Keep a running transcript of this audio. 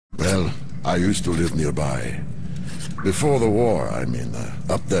I used to live nearby. Before the war, I mean,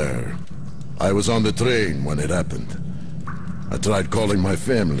 up there. I was on the train when it happened. I tried calling my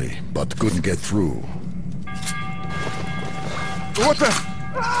family, but couldn't get through. What the?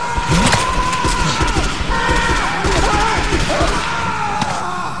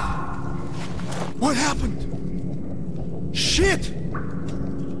 What happened? Shit!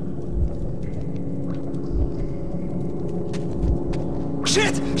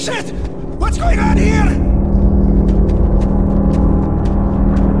 Shit! Shit! What's going on here?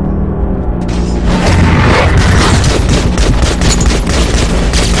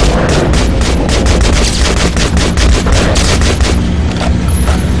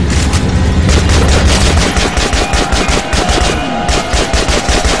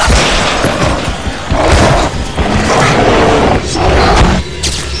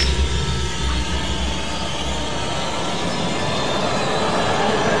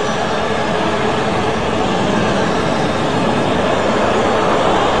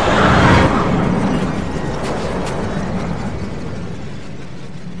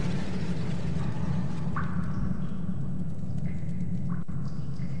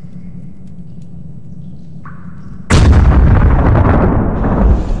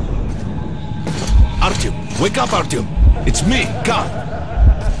 Wake up, Artyom! It's me, Khan!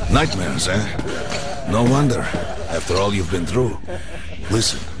 Nightmares, eh? No wonder, after all you've been through.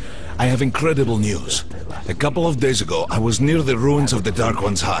 Listen, I have incredible news. A couple of days ago, I was near the ruins of the Dark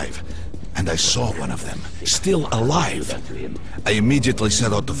One's hive, and I saw one of them, still alive. I immediately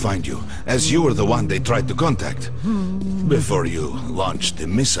set out to find you, as you were the one they tried to contact, before you launched the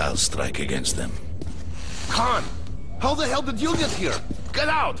missile strike against them. Khan! How the hell did you get here? Get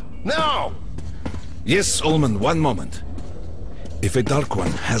out! Now! Yes, Ullman, one moment. If a Dark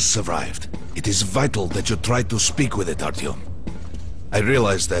One has survived, it is vital that you try to speak with it, Artyom. I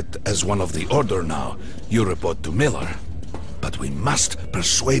realize that, as one of the Order now, you report to Miller. But we must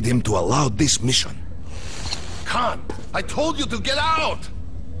persuade him to allow this mission. Khan! I told you to get out!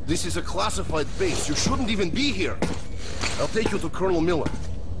 This is a classified base. You shouldn't even be here. I'll take you to Colonel Miller.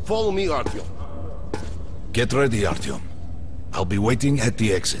 Follow me, Artyom. Get ready, Artyom. I'll be waiting at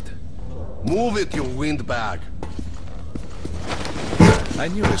the exit. Move it, you windbag! I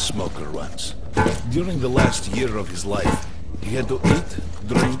knew a smoker once. During the last year of his life, he had to eat,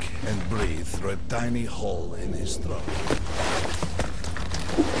 drink, and breathe through a tiny hole in his throat.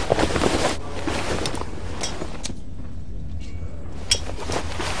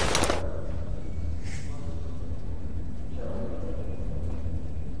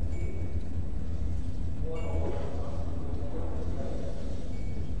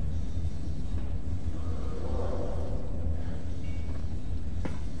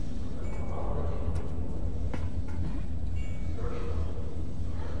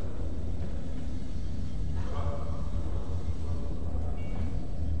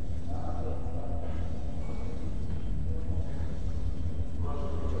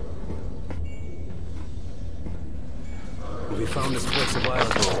 We found this place a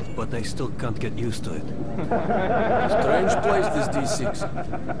while ago, but I still can't get used to it. Strange place, this D6.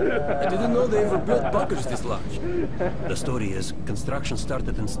 I didn't know they ever built bunkers this large. The story is, construction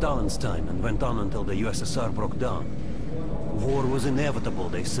started in Stalin's time and went on until the USSR broke down. War was inevitable,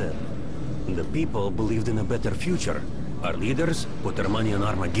 they said. The people believed in a better future. Our leaders put their money on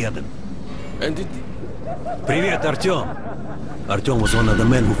Armageddon. And it... Привет, Artyom! Artyom was one of the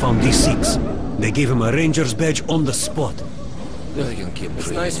men who found D6. They gave him a ranger's badge on the spot.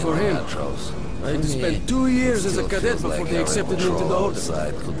 It's nice for him. I had to spend 2 years as a cadet before they accepted me into the order.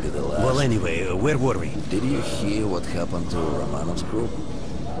 Well, anyway, where were we? Did you hear what happened to Romanov's group?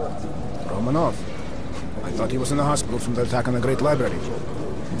 Romanov? I thought he was in the hospital from the attack on the Great Library.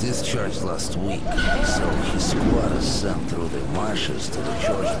 Discharged last week, so his squad is sent through the marshes to the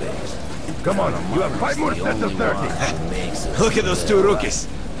church base. Come on, you have 5 more sets of 30. Look at those two rookies.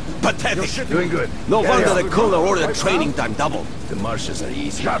 Pathetic. Doing good. No wonder the colonel ordered training time double. The marshes are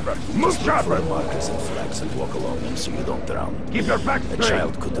easy. Sharper! Move sharper! Find markers and flags and walk along them so you don't drown. Keep your back A straight!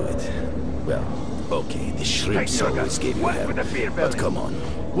 child could do it. Well, okay, the shrimps always gave you hell. But come on,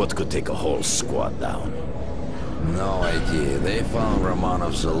 what could take a whole squad down? No idea. They found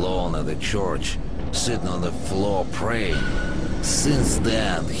Romanovs alone at the church, sitting on the floor praying. Since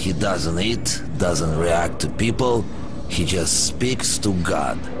then, he doesn't eat, doesn't react to people, he just speaks to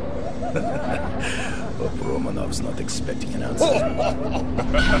God. But Romanov's not expecting an answer.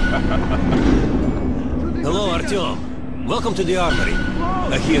 Hello, Artyom. Welcome to the armory.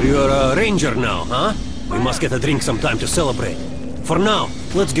 I hear you're a ranger now, huh? We must get a drink sometime to celebrate. For now,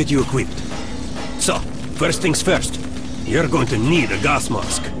 let's get you equipped. So, first things first. You're going to need a gas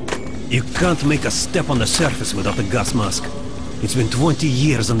mask. You can't make a step on the surface without a gas mask. It's been 20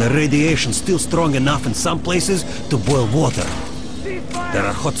 years and the radiation's still strong enough in some places to boil water. There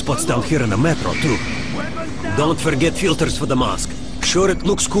are hot spots down here in the metro, too. Don't forget filters for the mask. Sure, it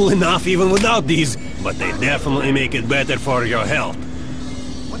looks cool enough even without these, but they definitely make it better for your health.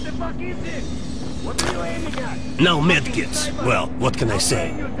 What the fuck is this? What are you aiming at? Now medkits. Well, what can I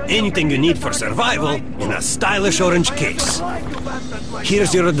say? Anything you need for survival in a stylish orange case.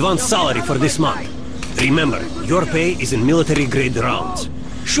 Here's your advance salary for this month. Remember, your pay is in military-grade rounds.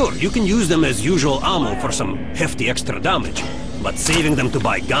 Sure, you can use them as usual ammo for some hefty extra damage, but saving them to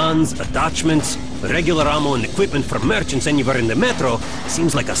buy guns, attachments, regular ammo and equipment for merchants anywhere in the metro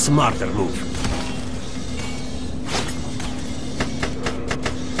seems like a smarter move.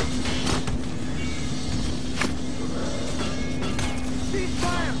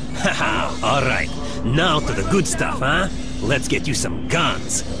 Haha, alright. Now to the good stuff, huh? Let's get you some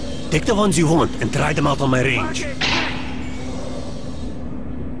guns. Take the ones you want and try them out on my range.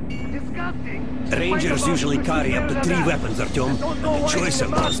 Rangers usually carry up to 3 weapons, Artyom, and the choice of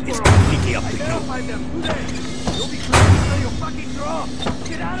those is completely up to you.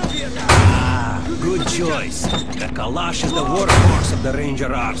 Ah, good choice. The Kalash is the workhorse of the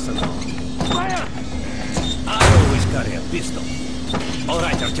Ranger arsenal. I always carry a pistol.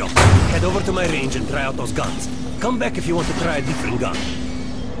 Alright, Artyom, head over to my range and try out those guns. Come back if you want to try a different gun.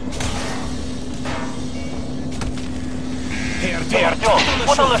 Hey Artyom,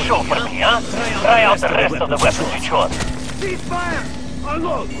 put on the show for me, huh? Try out the rest of the weapons you chose. Cease fire!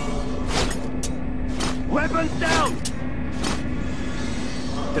 Unload! Weapons down!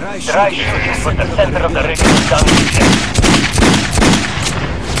 Try shooting for the center of the rig down.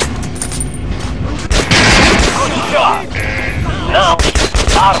 Good job! Now,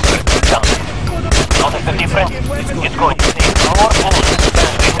 armor down. Notice the difference? It's going to take more bullets to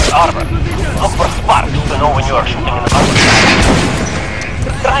penetrate armor. Look for sparks to know when you are shooting in armor.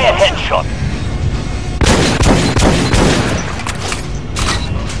 Try a headshot.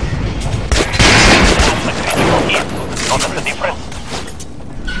 That's a critical hit. Notice the difference?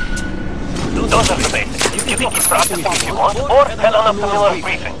 Those are the basics. You can keep practicing if you want, or head on up to Miller's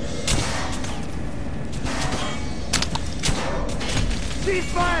briefing. Cease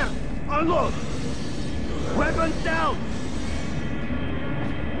fire! Unload! Weapons down!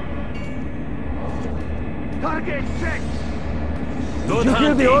 Target checked! Good Did you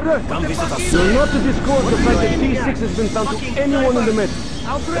hear the order? Come visit us. You're not to disclose the fact that T6 has been found to anyone in the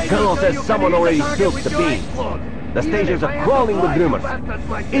metro. The colonel says someone already spilled the beans. The stations are crawling with rumors.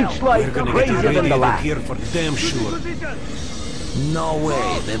 Each lie crazier than the last. Here for damn sure. No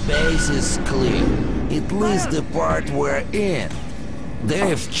way, the base is clear. At least the part we're in.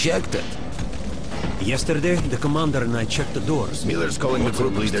 They've checked it. Yesterday, the commander and I checked the doors. Miller's calling the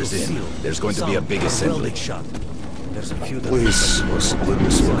group leaders in. There's going to be a big assembly. There's a few that Please, split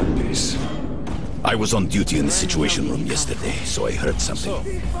this one piece. I was on duty in the Situation Room yesterday, so I heard something.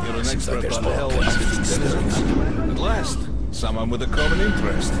 You're an Seems like expert there's on more hell kinds of and things stirring up. At last, someone with a common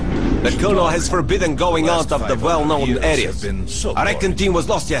interest. The colonel has forbidden going out of the well-known areas. Our recon team was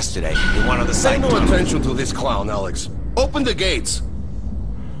lost yesterday in one of the Pay sites. no attention to this clown, Alex. Open the gates.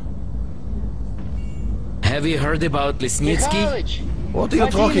 Have you heard about Lesnitsky? What are you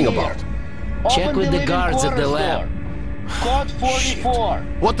talking about? Check with the guards at the lab. Code 44.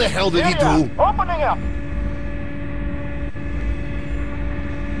 What the hell did he do? Opening up!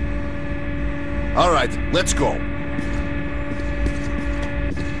 All right, let's go.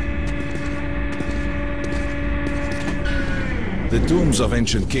 The tombs of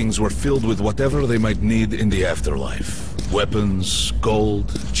ancient kings were filled with whatever they might need in the afterlife. Weapons,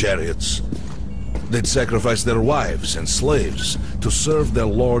 gold, chariots. They'd sacrifice their wives and slaves to serve their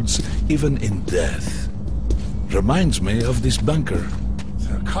lords even in death. Reminds me of this bunker.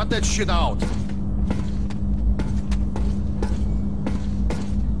 Cut that shit out.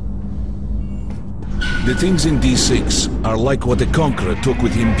 The things in D6 are like what the Conqueror took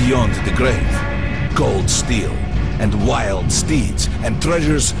with him beyond the grave. Gold steel, and wild steeds, and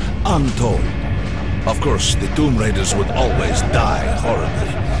treasures untold. Of course, the Tomb Raiders would always die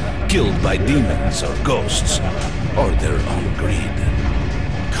horribly, killed by demons or ghosts, or their own greed.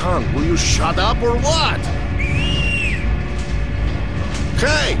 Khan, will you shut up or what?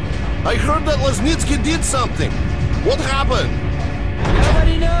 Hey, I heard that Lesnitsky did something. What happened?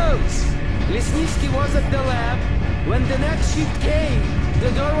 Nobody knows. Lesnitsky was at the lab. When the next ship came, the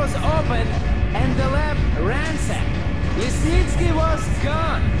door was open and the lab ransacked. Lesnitsky was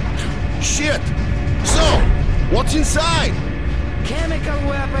gone. Shit! So, what's inside? Chemical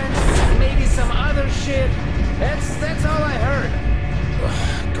weapons, maybe some other shit. That's all I heard.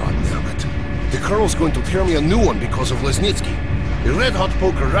 Goddamn The Colonel's going to tear me a new one because of Lesnitsky. A red-hot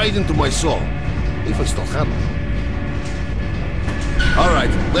poker right into my soul. If I still have it. Alright,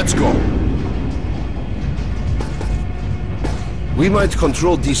 let's go. We might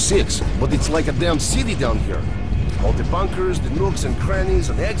control D6, but it's like a damn city down here. All the bunkers, the nooks and crannies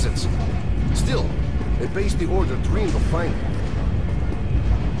and exits. Still, a base the Order dreamed of finding.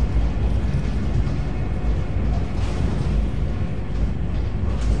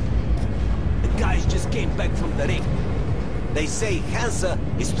 The guys just came back from the ring. They say Hansa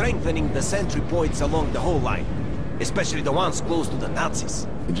is strengthening the sentry points along the whole line, especially the ones close to the Nazis.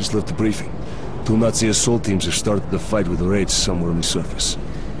 I just left the briefing. 2 Nazi assault teams have started the fight with the raids somewhere on the surface.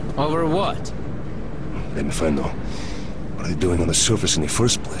 Over what? Let me find out. What are they doing on the surface in the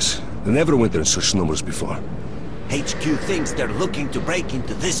first place? They never went there in such numbers before. HQ thinks they're looking to break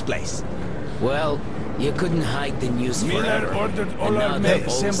into this place. Well, you couldn't hide the news forever. Ordered all And now our they're men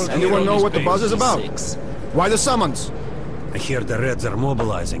all assembled. scattered Anyone know on what the buzz is about? D6. Why the summons? I hear the Reds are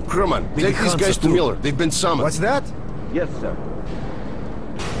mobilizing. Kerman, take these guys to Miller. They've been summoned. What's that? Yes, sir.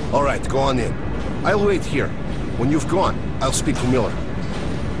 Alright, go on in. I'll wait here. When you've gone, I'll speak to Miller.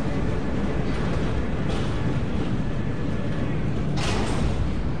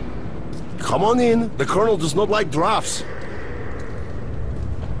 Come on in. The Colonel does not like drafts.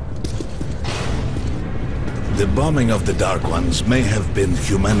 The bombing of the Dark Ones may have been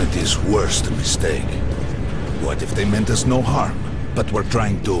humanity's worst mistake. What if they meant us no harm, but were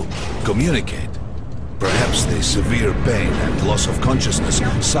trying to communicate? Perhaps the severe pain and loss of consciousness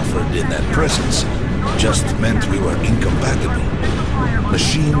suffered in that presence just meant we were incompatible.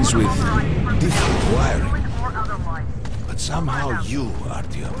 Machines with different wiring. But somehow you,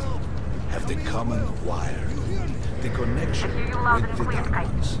 Artyom, have the common wire. The connection with the Dark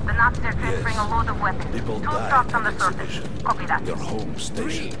Ones. The Nazis are transferring a load of weapons. People 2 died stops on on the surface. exhibition. Copy that. Your home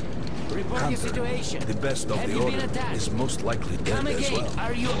station. Report your situation. The best of Have the you been Order attacked? is most likely dead Come as again. well.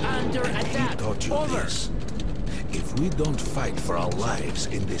 Are you under And attack? he taught you Over. this. If we don't fight for our lives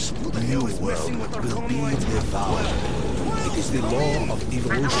in this new world, we'll be devoured. It is the law of Resume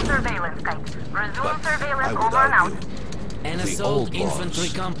evolution. surveillance, guys. Resume But surveillance. I would Over and out. argue An the assault old infantry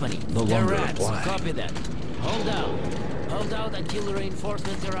laws company. no They're longer rats. apply. Copy that. Hold out. Hold out until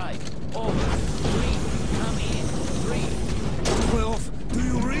reinforcements arrive. Over. 3. Come in. 3. 12. Do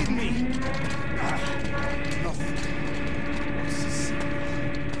you read me?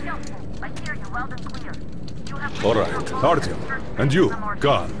 I hear you loud and clear. You have All right, Artyom. And you,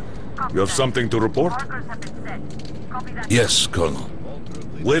 Khan. You have something to report? markers have been set. Copy that. Yes, Colonel.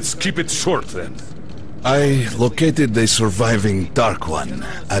 Let's keep it short then. I located the surviving Dark One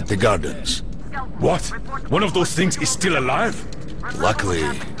at the gardens. What? One of those things is still alive? Luckily,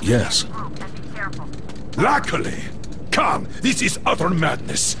 yes. Luckily! Khan, this is utter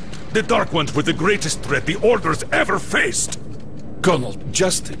madness. The Dark Ones were the greatest threat the Order's ever faced. Colonel,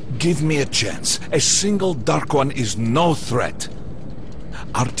 just give me a chance. A single Dark One is no threat.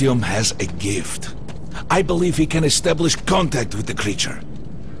 Artyom has a gift. I believe he can establish contact with the creature.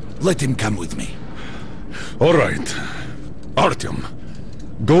 Let him come with me. All right. Artyom,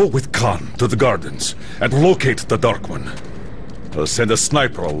 go with Khan to the gardens and locate the Dark One. I'll send a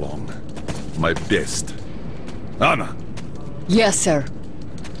sniper along. My best. Anna, Yes, sir.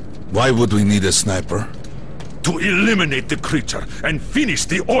 Why would we need a sniper? to eliminate the creature and finish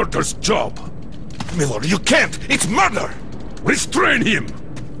the Order's job. Miller, you can't! It's murder! Restrain him!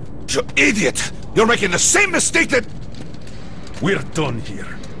 You idiot! You're making the same mistake that... We're done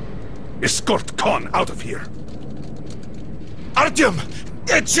here. Escort Khan out of here. Artyom!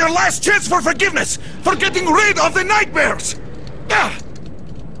 It's your last chance for forgiveness! For getting rid of the nightmares! Ah!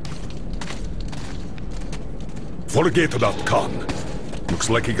 Forget about Khan. Looks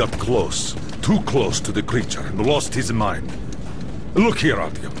like he got close. Too close to the creature and lost his mind. Look here,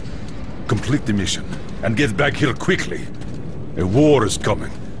 Artyom. Complete the mission and get back here quickly. A war is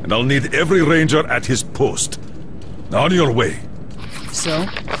coming, and I'll need every ranger at his post. On your way. So,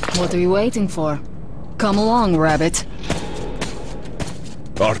 what are you waiting for? Come along, Rabbit.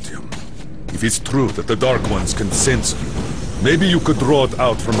 Artyom, if it's true that the Dark Ones can sense you, maybe you could draw it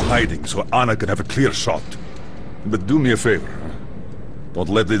out from hiding so Anna can have a clear shot. But do me a favor, huh? Don't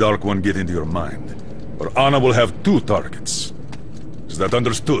let the Dark One get into your mind, or Anna will have 2 targets. Is that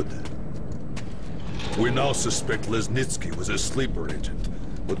understood? We now suspect Lesnitsky was a sleeper agent,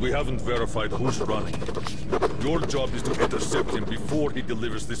 but we haven't verified who's running it. Your job is to intercept him before he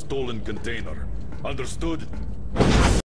delivers the stolen container. Understood?